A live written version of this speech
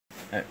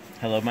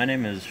Hello, my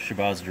name is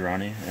Shabazz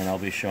Durrani, and I'll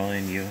be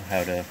showing you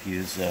how to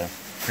use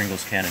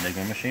Pringles Can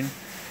Enigma machine.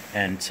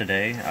 And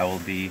today I will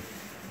be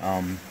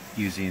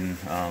using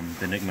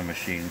the Enigma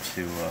machine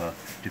to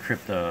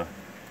encrypt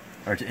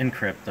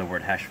the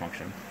word hash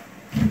function.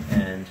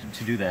 And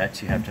to do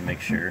that, you have to make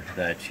sure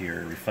that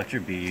your reflector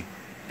B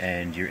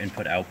and your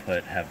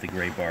input-output have the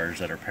gray bars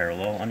that are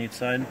parallel on each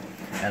side.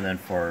 And then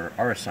for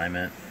our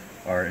assignment,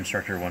 our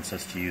instructor wants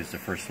us to use the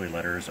first three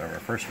letters of our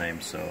first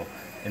name. So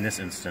in this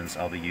instance,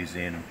 I'll be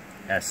using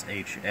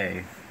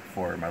SHA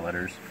for my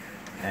letters,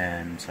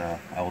 and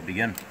I will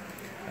begin.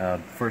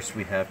 First,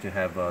 we have to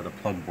have the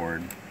plug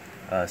board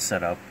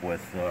set up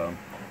with the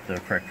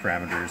correct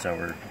parameters that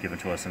were given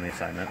to us in the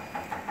assignment.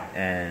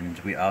 And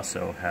we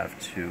also have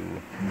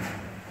to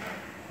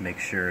make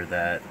sure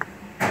that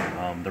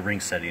the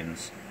ring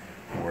settings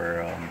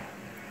were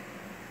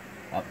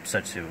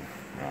set to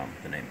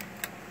the name.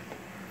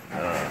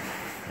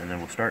 And then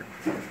we'll start.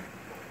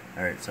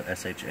 Alright, so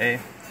SHA,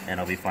 and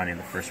I'll be finding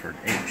the first word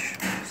H.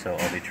 So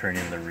I'll be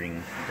turning the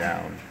ring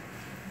down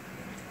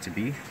to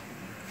B,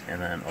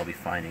 and then I'll be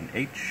finding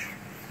H.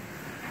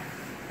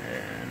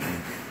 And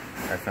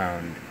I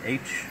found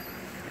H,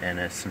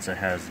 and since it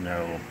has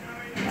no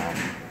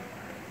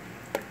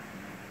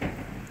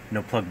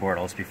plug board,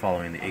 I'll just be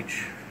following the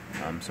H.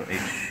 So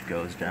H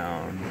goes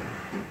down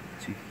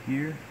to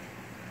here,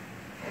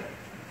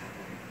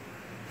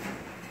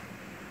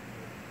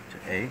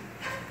 to A,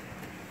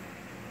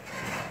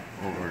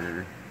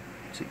 over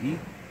to E,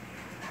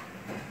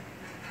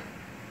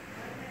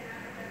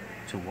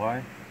 to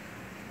Y,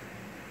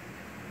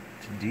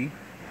 to D,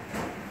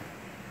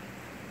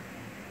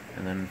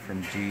 and then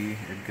from D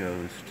it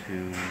goes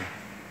to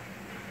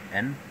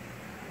N,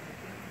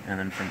 and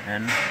then from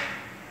N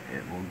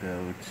it will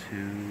go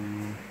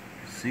to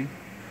C,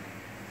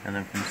 and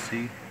then from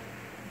C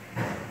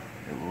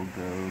it will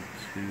go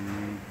to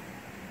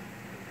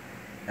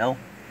L,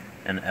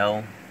 and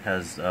L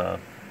has the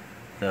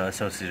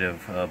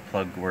associative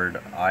plug word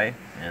I,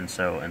 and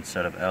so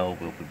instead of L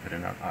we'll be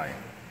putting out I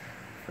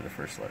for the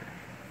first letter.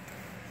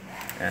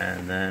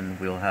 And then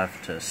we'll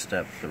have to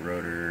step the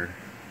rotor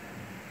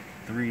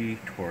 3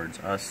 towards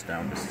us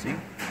down to C,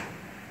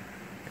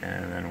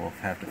 and then we'll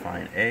have to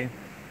find A,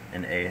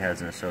 and A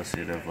has an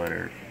associative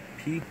letter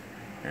P,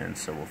 and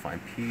so we'll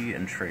find P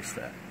and trace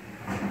that.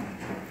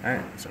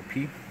 Alright, so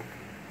P,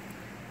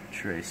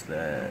 trace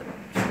that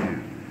to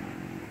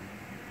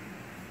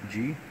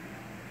G,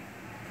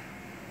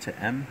 to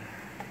M,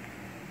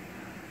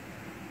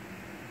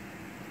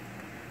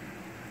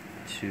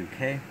 to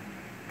K,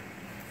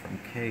 from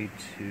K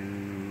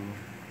to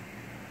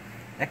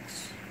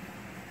X,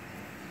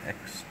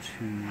 X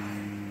to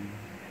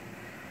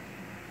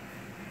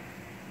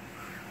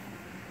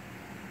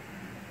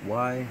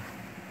Y,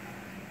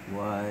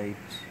 Y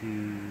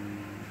to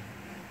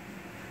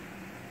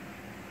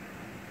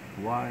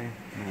Y,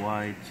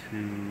 Y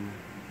to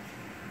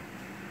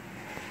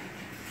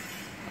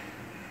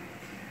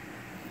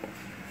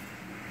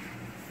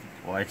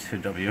Y to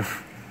W,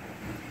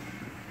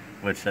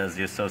 which has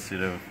the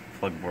associative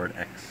plug board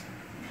X.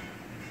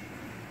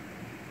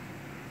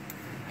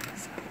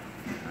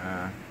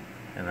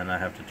 And then I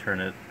have to turn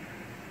it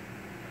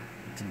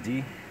to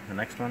D, the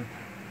next one,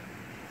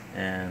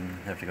 and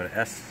I have to go to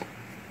S,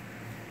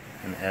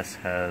 and S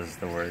has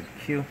the word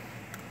Q,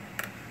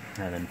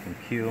 and then from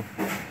Q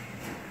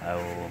I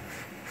will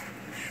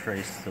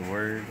trace the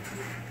word,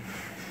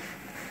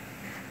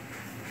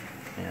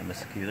 and I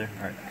missed a Q there.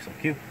 Alright, so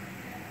Q.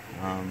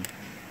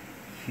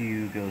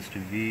 Q goes to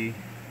V,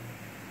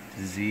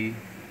 to Z,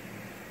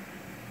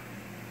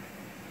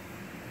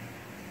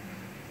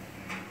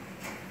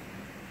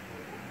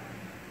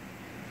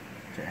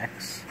 to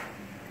X,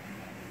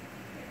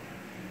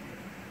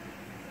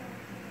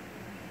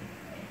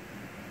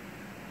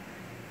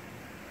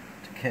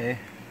 to K,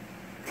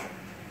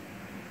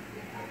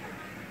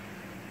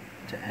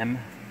 to M.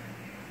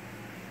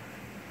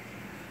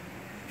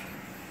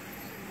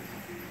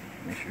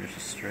 Make sure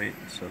it's straight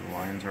so the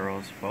lines are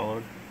always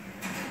followed.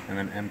 And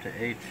then M to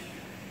H,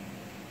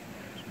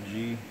 to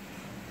G,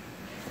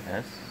 to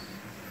S,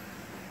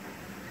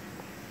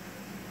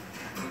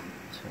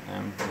 to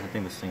M. I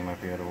think this thing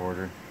might be out of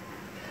order.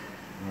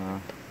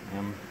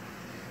 M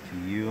to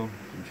U,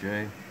 to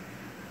J.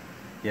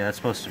 Yeah, it's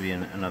supposed to be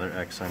another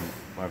X. I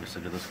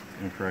obviously did this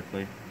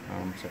incorrectly.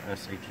 So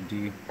S, H,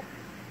 D,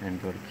 and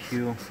go to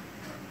Q.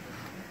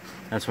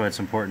 That's why it's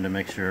important to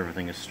make sure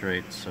everything is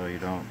straight so you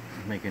don't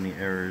make any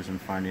errors in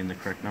finding the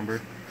correct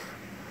number.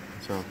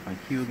 So find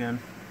Q again.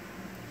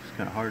 It's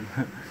kind of hard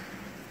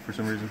for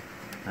some reason.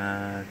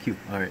 Q.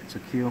 Alright, so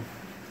Q.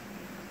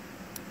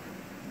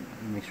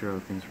 Make sure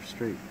everything's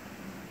straight.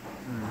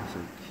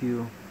 So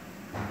Q,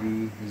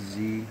 V,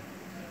 Z,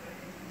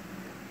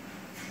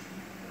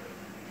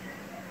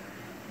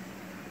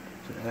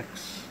 to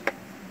X,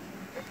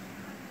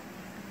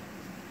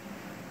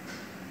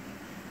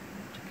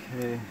 to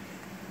K.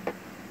 I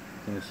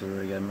think this is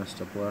where I got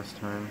messed up last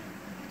time.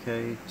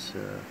 K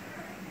to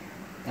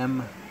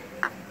M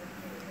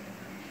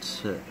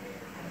to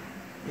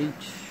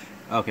H,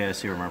 Okay, I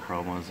see where my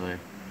problem was. I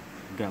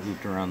got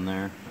looped around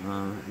there.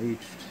 H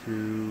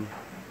to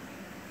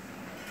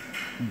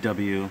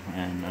W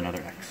and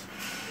another X.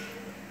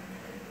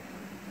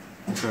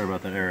 Sorry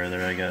about that error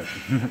there. I got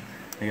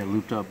I got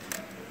looped up,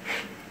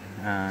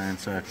 and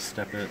so I have to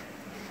step it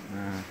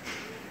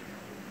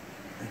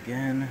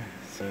again.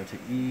 So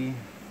to E,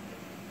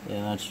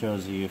 and that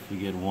shows you if you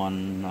get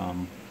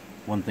one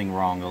thing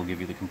wrong, it'll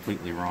give you the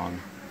completely wrong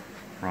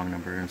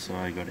number. And so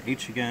I go to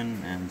H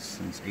again, and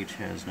since H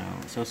has no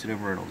associative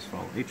word, I'll just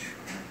follow H.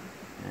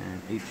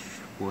 And H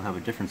will have a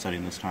different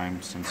setting this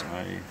time since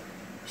I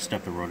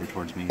stepped the rotor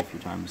towards me a few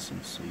times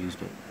since I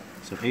used it.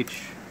 So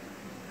H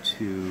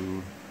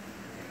to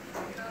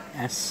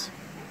S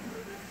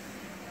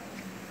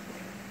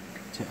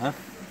to F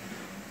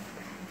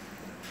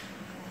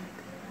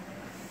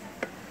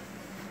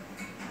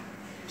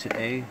to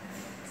A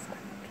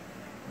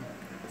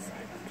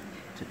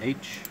to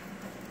H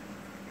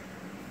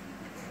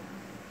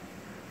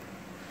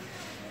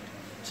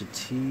to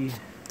T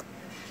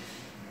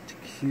to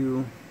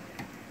Q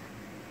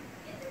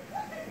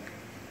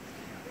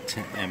to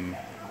M.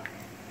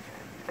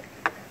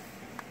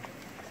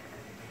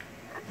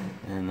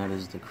 And that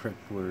is the correct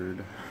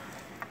word.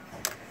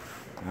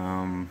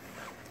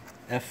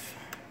 F,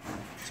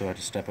 so I have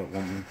to step it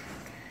one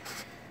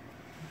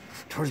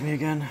towards me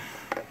again.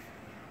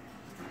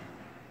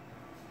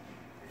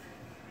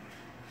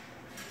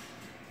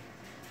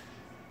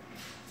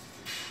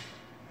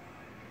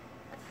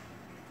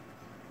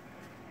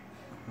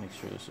 Make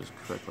sure this is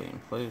correctly in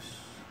place.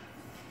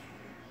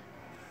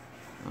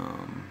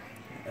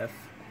 F,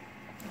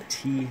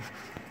 T,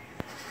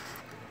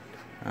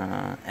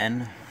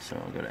 N, so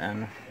I'll go to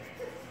N,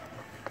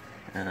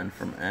 and then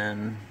from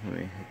N, let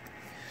me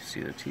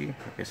see the T,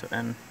 okay, so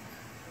N,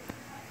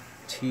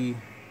 T,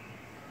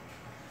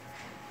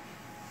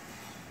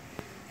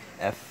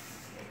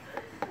 F,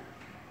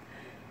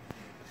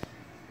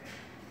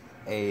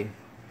 A,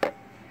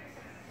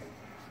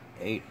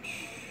 H,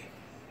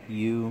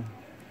 U,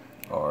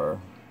 R,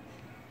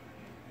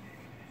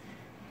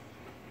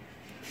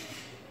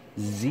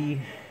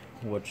 Z,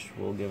 which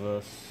will give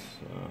us,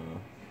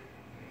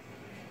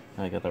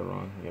 I got that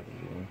wrong, I got the Z,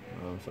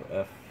 so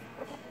F,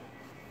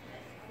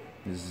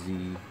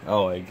 Z,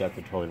 oh, I got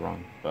the totally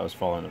wrong, I was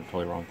following the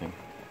totally wrong thing,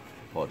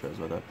 apologize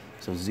about that.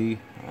 So Z,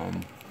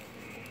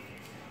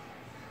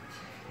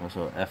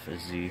 also F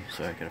is Z,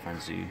 so I gotta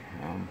find Z,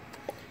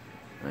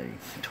 I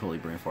totally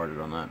brain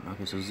farted on that.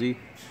 Okay, so Z,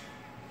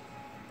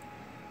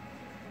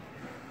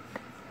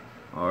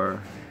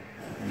 R,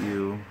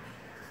 U,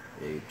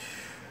 H,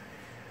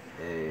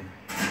 A,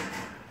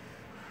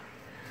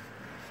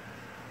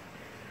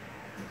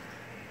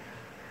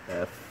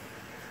 F,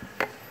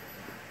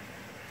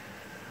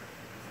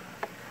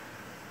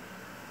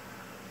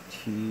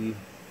 T,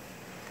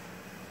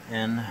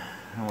 N,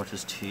 which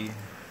is T.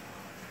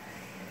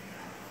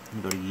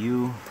 Go to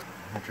U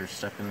after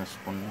stepping this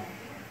one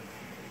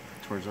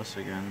towards us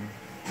again,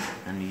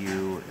 and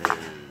U is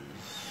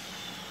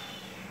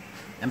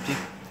empty,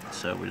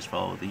 so we just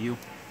follow the U.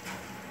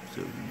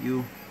 So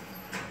U,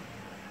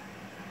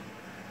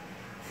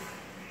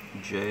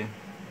 J,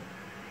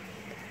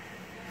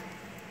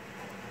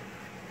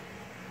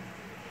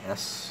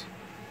 S,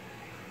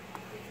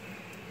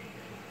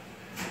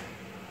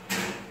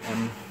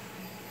 M,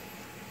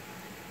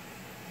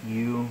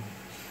 U,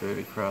 straight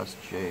across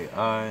J,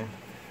 I,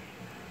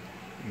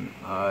 and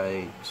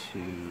I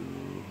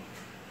to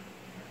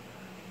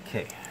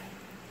K.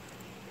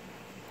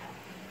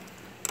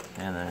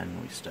 And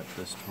then we step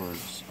this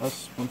towards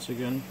us once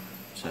again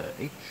to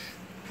H.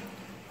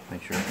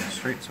 Make sure everything's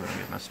straight so we don't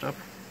get messed up.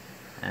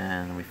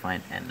 And we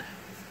find N.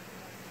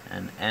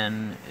 And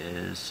N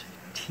is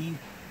T.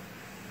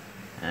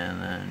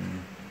 And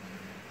then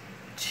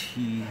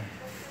T,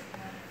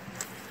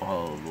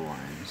 follow the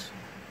lines.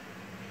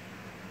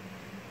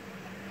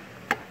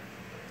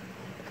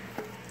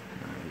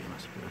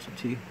 So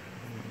T,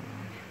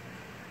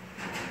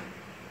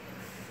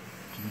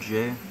 to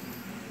J,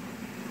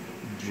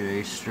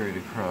 J straight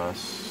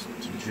across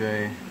to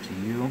J to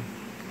U,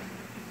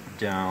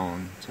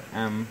 down to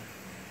M,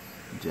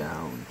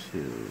 down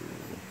to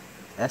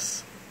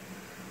S,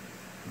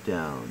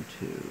 down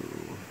to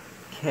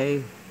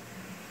K,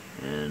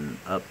 and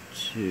up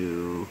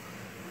to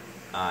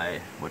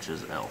I, which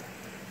is L.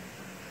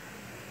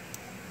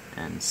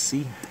 And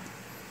C,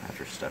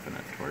 after stepping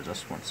it towards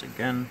us once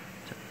again,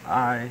 to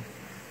I,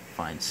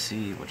 find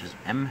C, which is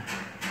M,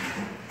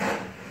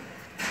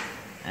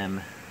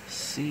 M,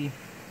 C,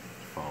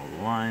 follow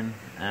the line,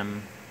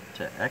 M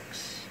to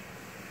X,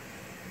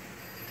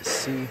 to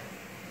C,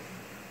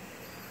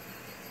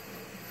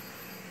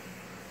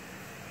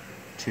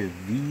 to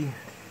V,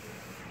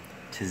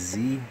 to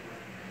Z,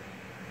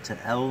 to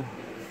L,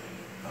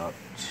 up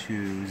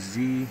to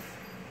Z,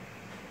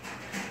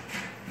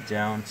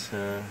 down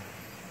to,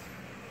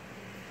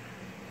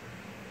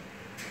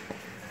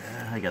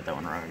 I got that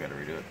one wrong, I gotta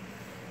redo it.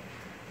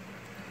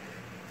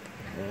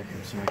 Okay,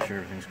 so make sure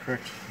everything's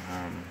correct.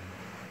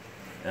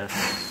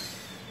 S,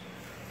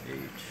 H,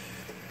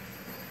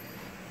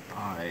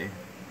 I,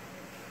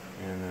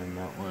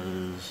 that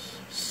was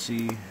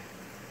CM.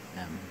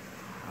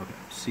 Okay,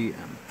 CM.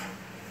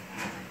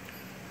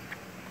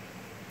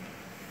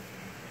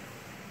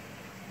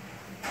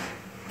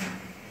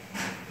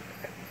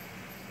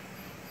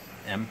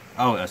 M.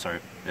 Oh, sorry.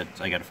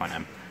 I gotta find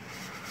M.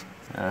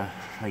 I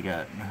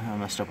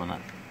messed up on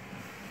that.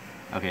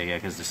 Okay, yeah,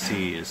 because the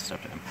C is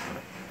stuck to M.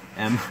 Okay.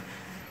 M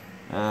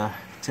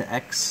to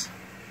X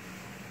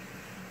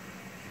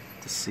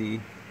to C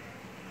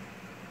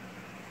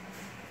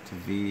to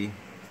V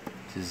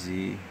to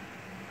Z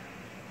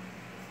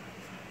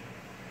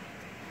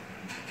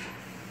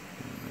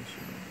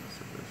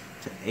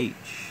to H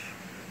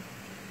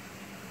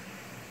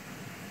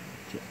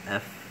to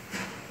F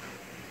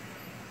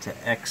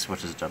to X,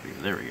 which is W.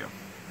 There we go.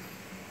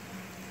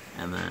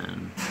 And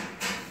then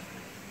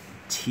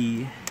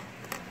T,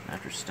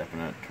 after stepping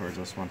it towards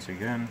us once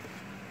again,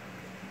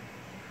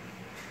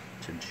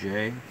 to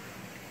J,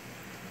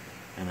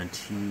 and then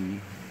T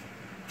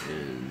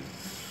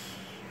is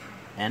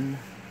N,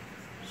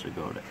 so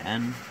go to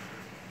N,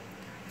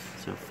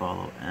 so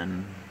follow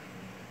N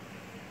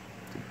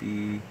to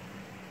B,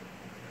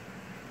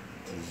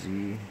 to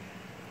Z,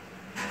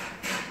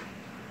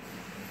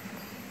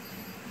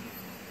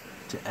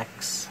 to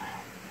X,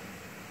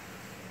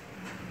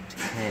 to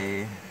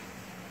K,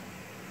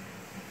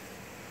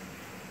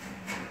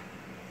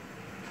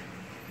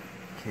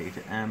 K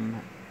to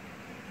M,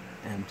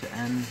 M to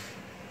N,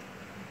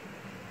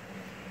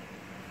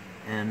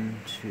 N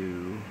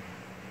to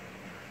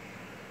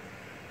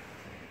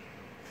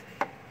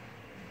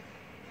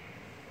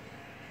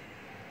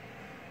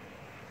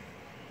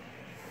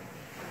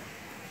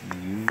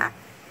U,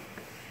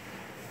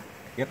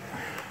 yep,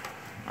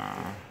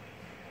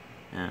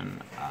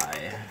 and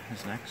I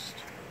is next,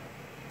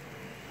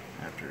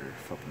 after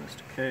flipping this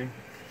to K,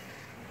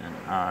 and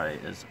I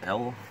is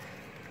L,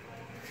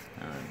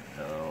 and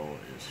L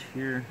is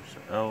here, so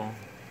L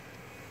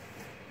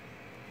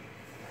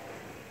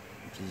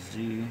to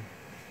Z,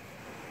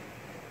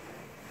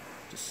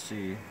 to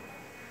C,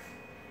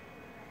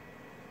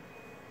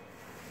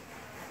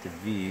 to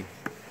V,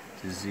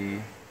 to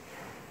Z,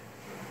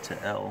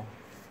 to L,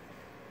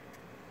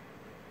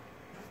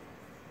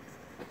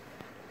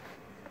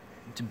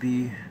 to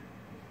B,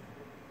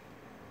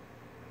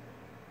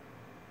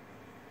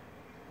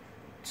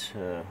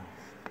 to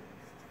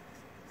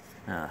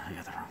I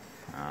got that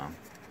wrong.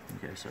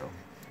 Okay, so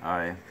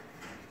I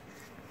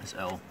is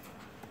L,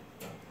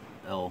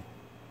 L,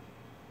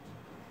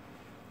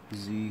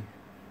 Z,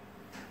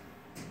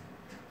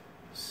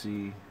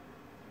 C,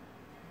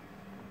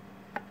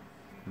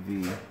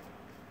 V,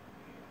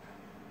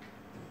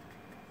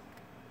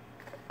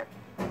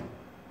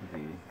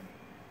 V,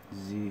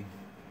 Z,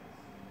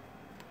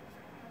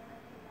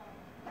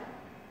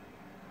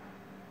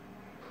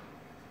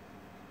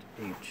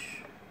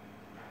 H,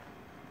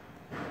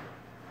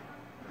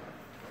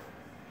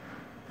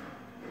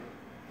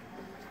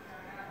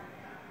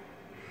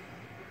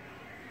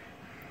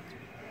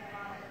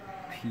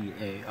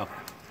 P-A, okay.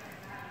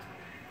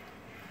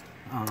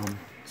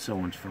 So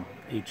one's from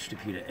H to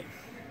P to A.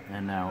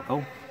 And now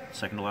O,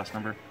 second to last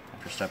number,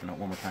 after stepping it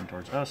one more time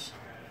towards us.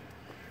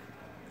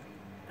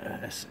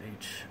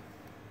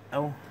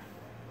 S-H-L.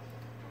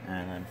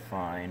 And then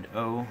find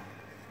O,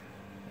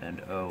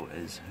 and O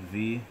is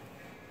V,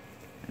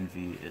 and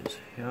V is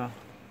here.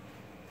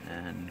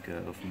 And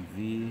go from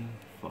V,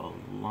 follow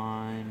the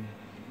line,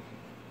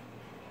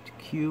 to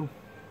Q,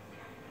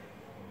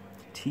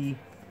 to T,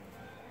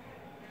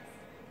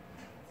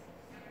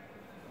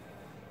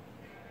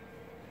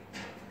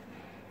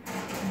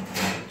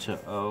 to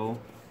O,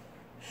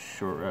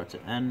 short route to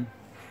N,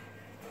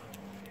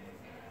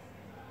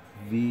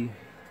 V,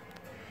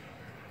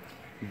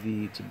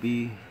 V to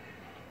B,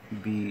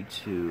 B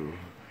to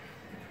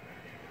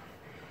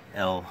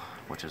L,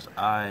 which is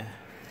I,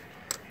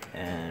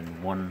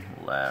 and one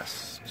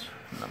last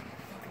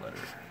letter.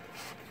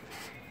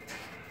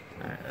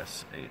 Alright,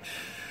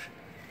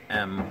 S-H-M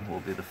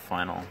will be the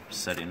final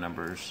setting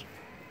numbers.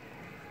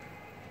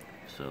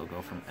 So we'll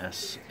go from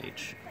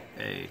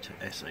S-H-A to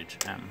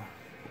S-H-M.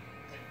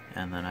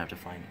 And then I have to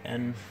find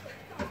N,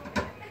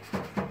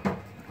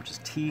 which is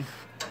T.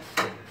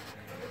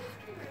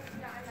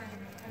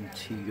 And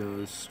T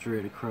goes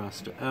straight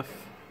across to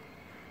F,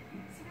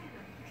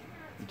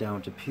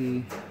 down to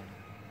P,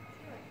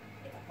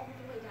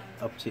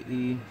 up to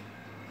E,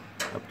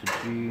 up to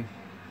G,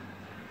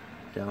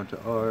 down to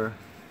R,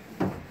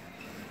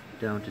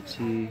 down to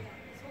T,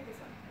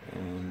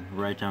 and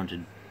right down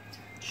to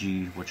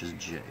G, which is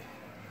J.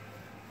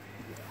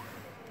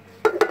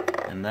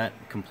 And that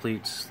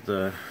completes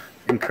the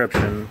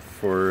encryption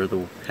for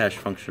the hash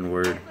function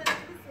word,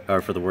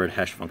 or for the word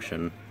hash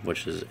function,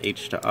 which is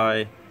H to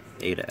I,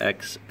 A to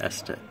X,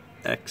 S to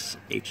X,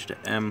 H to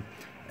M,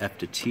 F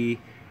to T,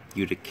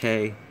 U to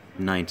K,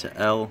 9 to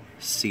L,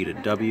 C to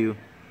W,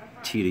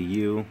 T to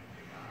U,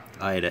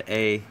 I to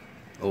A,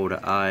 O to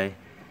I,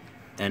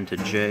 N to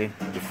J.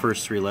 The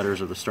first three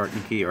letters of the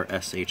starting key are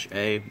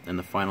SHA, and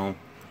the final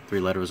three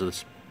letters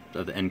of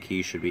the end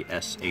key should be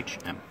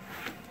SHM.